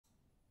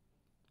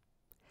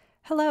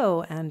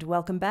Hello, and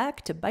welcome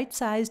back to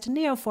Bite-Sized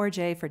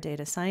Neo4j for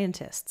Data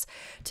Scientists.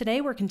 Today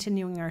we're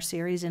continuing our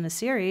series in a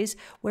series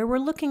where we're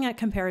looking at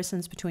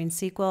comparisons between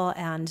SQL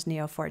and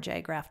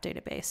Neo4j graph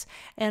database,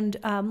 and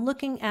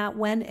looking at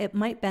when it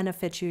might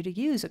benefit you to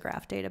use a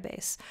graph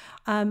database.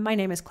 My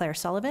name is Claire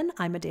Sullivan.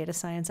 I'm a data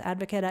science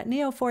advocate at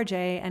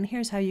Neo4j, and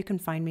here's how you can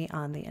find me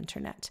on the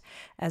internet.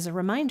 As a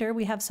reminder,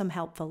 we have some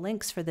helpful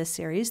links for this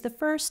series. The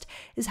first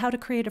is how to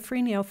create a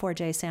free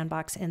Neo4j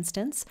sandbox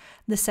instance.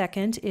 The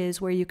second is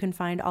where you can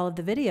find all of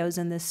the videos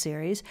in this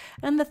series.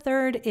 And the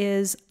third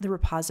is the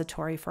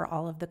repository for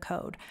all of the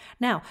code.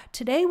 Now,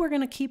 today we're going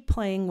to keep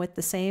playing with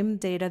the same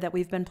data that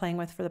we've been playing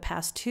with for the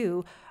past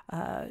two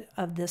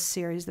of this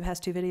series, the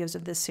past two videos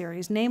of this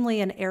series,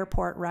 namely an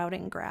airport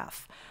routing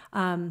graph.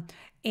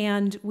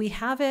 And we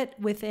have it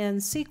within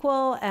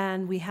SQL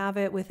and we have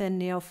it within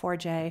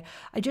Neo4j.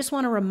 I just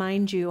want to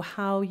remind you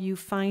how you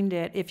find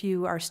it if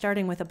you are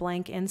starting with a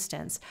blank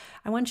instance.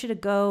 I want you to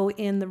go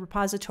in the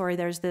repository.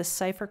 There's this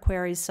Cipher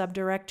Queries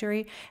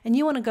subdirectory, and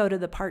you want to go to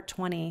the part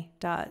 20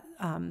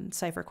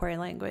 Cipher query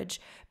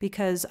language,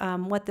 because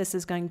what this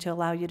is going to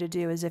allow you to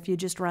do is if you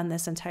just run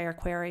this entire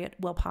query, it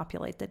will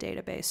populate the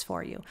database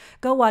for you.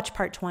 Go watch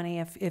part 20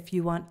 if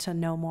you want to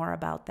know more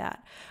about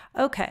that.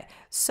 Okay,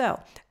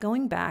 so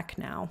going back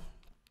now,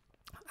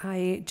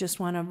 I just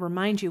want to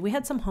remind you, we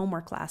had some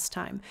homework last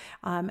time,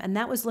 and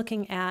that was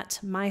looking at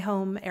my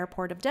home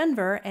airport of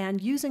Denver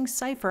and using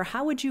Cipher.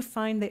 How would you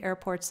find the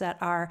airports that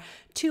are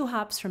 2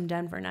 hops from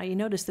Denver? Now you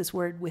notice this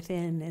word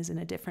within is in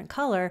a different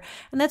color,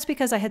 and that's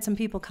because I had some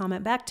people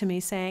comment back to me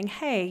saying,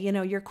 hey, you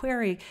know, your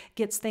query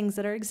gets things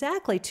that are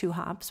exactly 2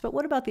 hops, but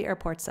what about the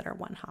airports that are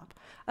 1 hop?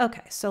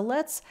 Okay, so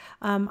let's,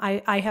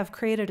 I have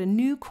created a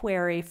new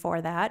query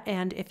for that,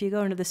 and if you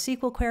go into the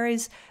SQL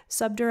queries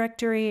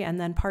subdirectory and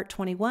then part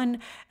 21,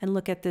 and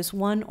look at this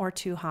 1 or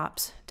 2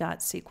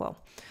 hops.sql.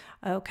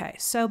 Okay,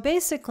 so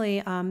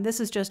basically this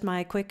is just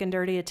my quick and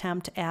dirty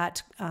attempt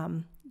at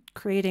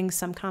creating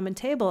some common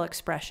table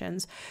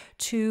expressions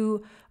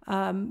to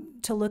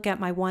look at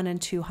my 1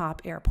 and 2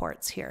 hop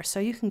airports here. So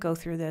you can go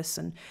through this,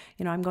 and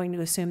you know, I'm going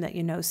to assume that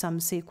you know some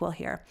SQL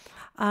here.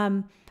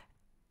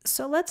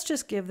 So let's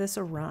just give this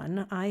a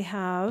run. I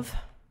have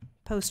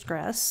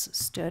Postgres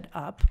stood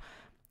up.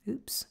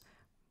 Oops,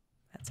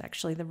 that's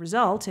actually the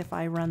result if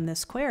I run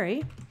this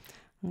query.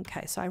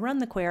 Okay, so I run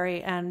the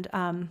query and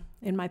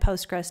in my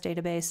Postgres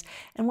database,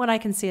 and what I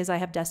can see is I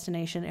have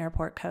destination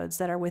airport codes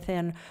that are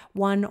within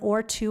 1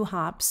 or 2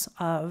 hops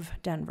of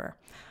Denver.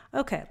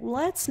 Okay,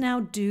 let's now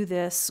do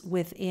this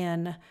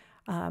within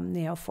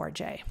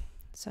Neo4j.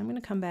 So I'm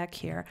going to come back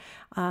here.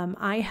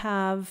 I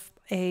have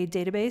a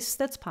database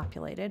that's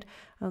populated.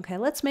 Okay,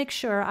 let's make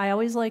sure. I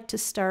always like to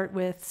start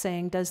with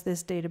saying, does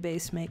this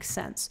database make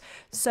sense?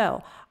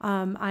 So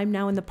I'm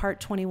now in the part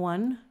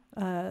 21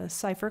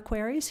 Cipher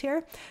queries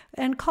here,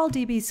 and call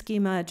DB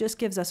schema just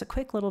gives us a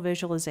quick little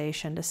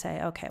visualization to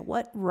say, okay,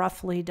 what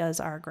roughly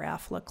does our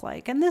graph look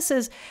like? And this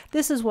is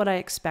what I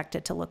expect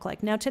it to look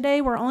like. Now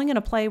today we're only going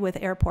to play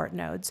with airport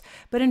nodes,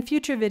 but in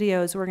future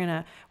videos we're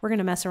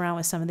gonna mess around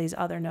with some of these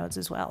other nodes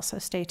as well, so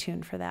stay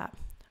tuned for that.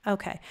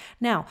 Okay,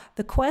 now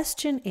the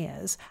question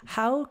is,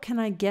 how can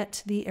I get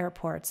to the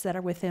airports that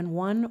are within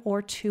 1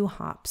 or 2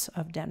 hops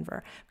of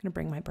Denver? I'm going to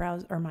bring my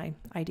browser or my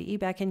IDE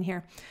back in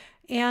here.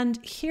 And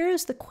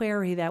here's the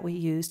query that we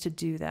use to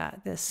do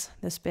that, this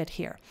bit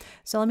here.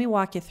 So let me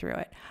walk you through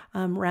it.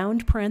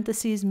 Round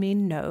parentheses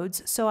mean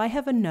nodes. So I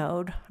have a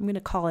node, I'm going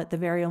to call it the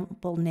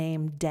variable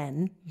name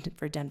den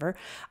for Denver,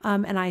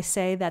 and I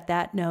say that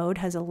that node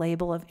has a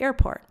label of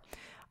airport.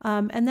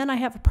 And then I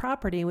have a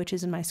property, which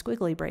is in my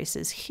squiggly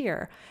braces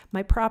here.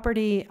 My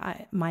property,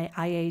 my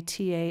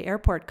IATA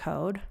airport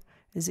code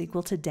is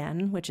equal to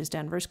den, which is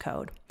Denver's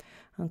code.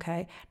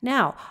 Okay,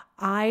 now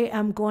I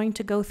am going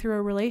to go through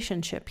a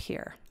relationship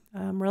here.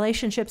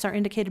 Relationships are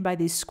indicated by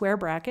these square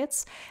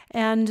brackets,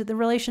 and the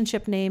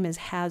relationship name is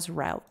has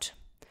route.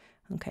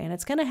 Okay, and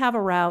it's going to have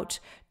a route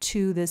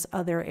to this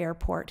other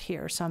airport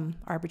here, some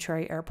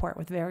arbitrary airport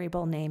with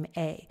variable name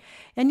A.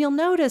 And you'll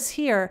notice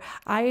here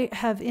I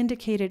have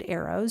indicated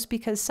arrows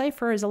because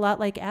Cipher is a lot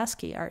like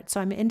ASCII art,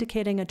 so I'm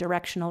indicating a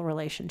directional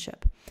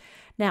relationship.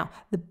 Now,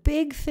 the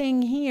big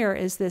thing here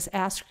is this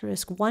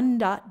asterisk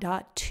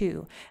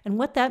 1.2, and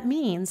what that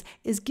means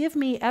is give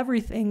me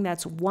everything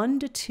that's 1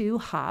 to 2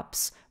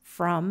 hops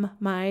from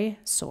my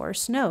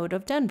source node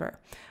of Denver.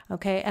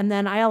 Okay, and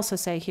then I also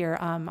say here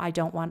I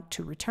don't want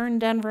to return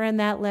Denver in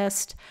that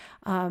list,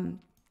 and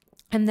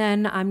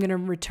then I'm going to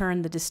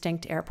return the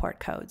distinct airport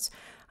codes.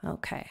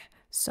 Okay,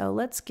 so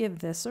let's give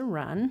this a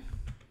run.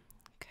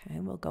 Okay,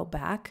 we'll go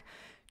back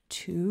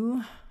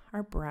to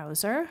our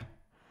browser.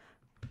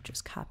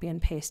 Just copy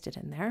and paste it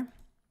in there.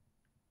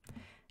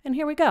 And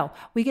here we go.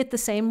 We get the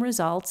same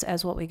results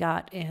as what we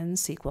got in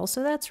SQL,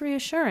 so that's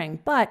reassuring.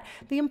 But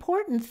the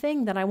important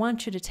thing that I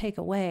want you to take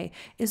away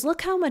is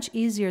look how much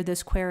easier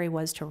this query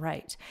was to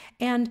write.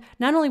 And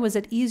not only was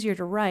it easier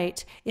to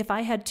write, if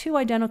I had 2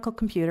 identical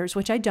computers,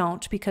 which I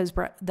don't because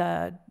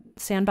the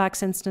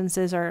sandbox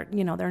instances are,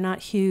 you know, they're not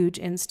huge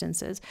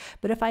instances,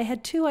 but if I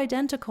had 2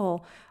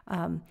 identical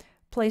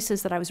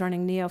places that I was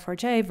running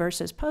Neo4j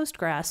versus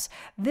Postgres,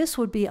 this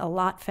would be a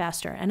lot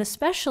faster. And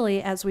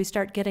especially as we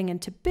start getting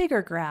into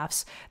bigger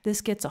graphs,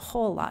 this gets a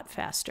whole lot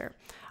faster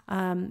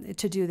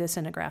to do this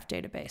in a graph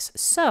database.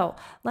 So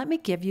let me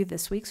give you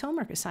this week's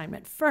homework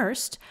assignment.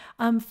 First,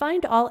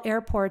 find all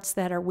airports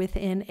that are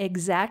within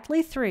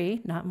exactly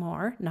 3, not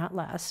more, not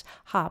less,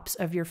 hops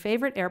of your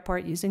favorite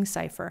airport using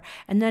Cypher.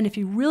 And then if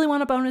you really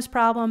want a bonus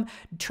problem,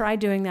 try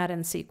doing that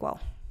in SQL.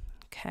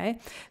 Okay,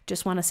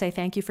 just want to say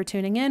thank you for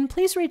tuning in.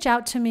 Please reach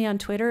out to me on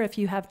Twitter if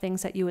you have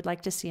things that you would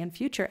like to see in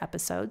future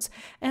episodes,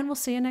 and we'll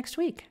see you next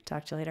week.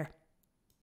 Talk to you later.